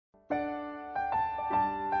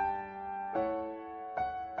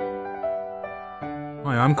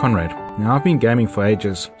Hi, I'm Conrad. Now, I've been gaming for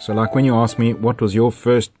ages, so like when you ask me what was your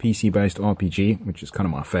first PC-based RPG, which is kind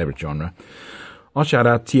of my favorite genre, I'll shout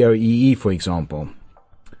out TOEE, for example.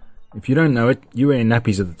 If you don't know it, you were in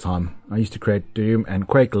nappies at the time. I used to create Doom and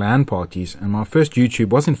Quake LAN parties, and my first YouTube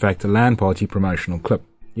was in fact a LAN party promotional clip.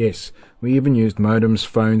 Yes, we even used modems,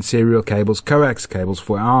 phones, serial cables, coax cables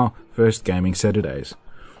for our first gaming Saturdays.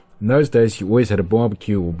 In those days, you always had a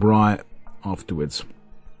barbecue or braai afterwards.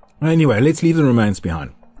 Anyway, let's leave the remains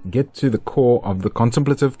behind and get to the core of the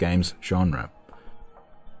contemplative games genre.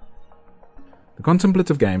 The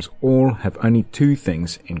contemplative games all have only two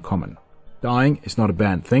things in common. Dying is not a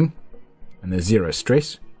bad thing, and there's zero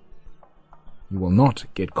stress. You will not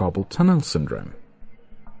get carpal tunnel syndrome.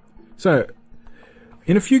 So,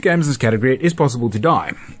 in a few games in this category, it is possible to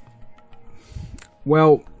die.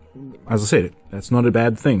 Well, as I said, that's not a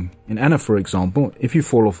bad thing. In Anna, for example, if you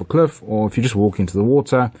fall off a cliff or if you just walk into the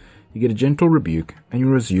water, you get a gentle rebuke and you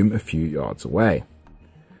resume a few yards away.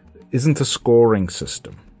 There isn't a scoring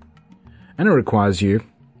system. And it requires you,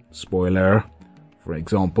 spoiler, for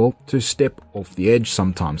example, to step off the edge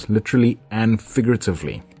sometimes, literally and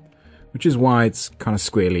figuratively, which is why it's kind of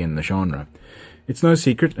squarely in the genre. It's no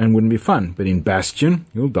secret and wouldn't be fun, but in Bastion,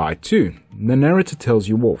 you'll die too. The narrator tells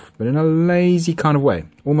you off, but in a lazy kind of way,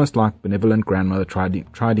 almost like benevolent grandmother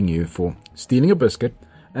chiding you for stealing a biscuit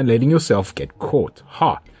and letting yourself get caught.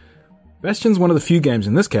 Ha! Bastion's one of the few games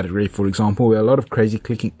in this category, for example, where a lot of crazy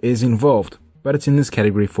clicking is involved, but it's in this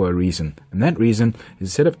category for a reason, and that reason is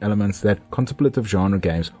a set of elements that contemplative genre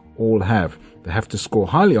games all have. They have to score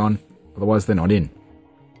highly on, otherwise they're not in.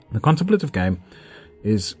 The contemplative game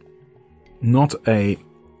is not a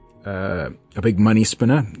big money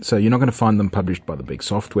spinner, so you're not going to find them published by the big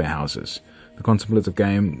software houses. The contemplative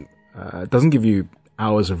game doesn't give you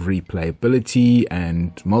hours of replayability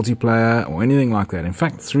and multiplayer or anything like that. In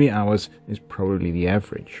fact, 3 hours is probably the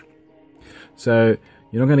average. So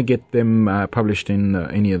you're not going to get them published in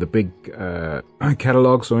any of the big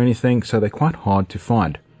catalogs or anything, so they're quite hard to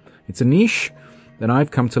find. It's a niche that I've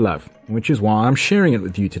come to love, which is why I'm sharing it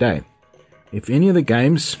with you today. If any of the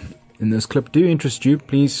games in this clip do interest you,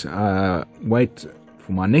 please wait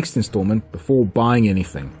for my next installment before buying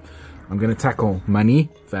anything. I'm going to tackle money,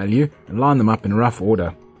 value, and line them up in rough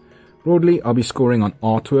order. Broadly, I'll be scoring on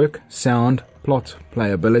artwork, sound, plot,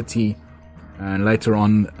 playability, and later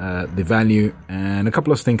on the value, and a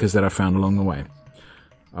couple of stinkers that I found along the way.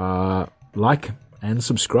 Like and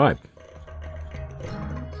subscribe.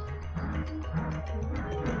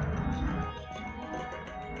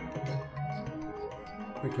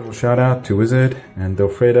 Quick little shout out to Wizard and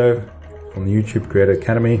Dilfredo from the YouTube Creator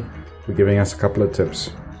Academy for giving us a couple of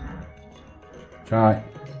tips. Ciao.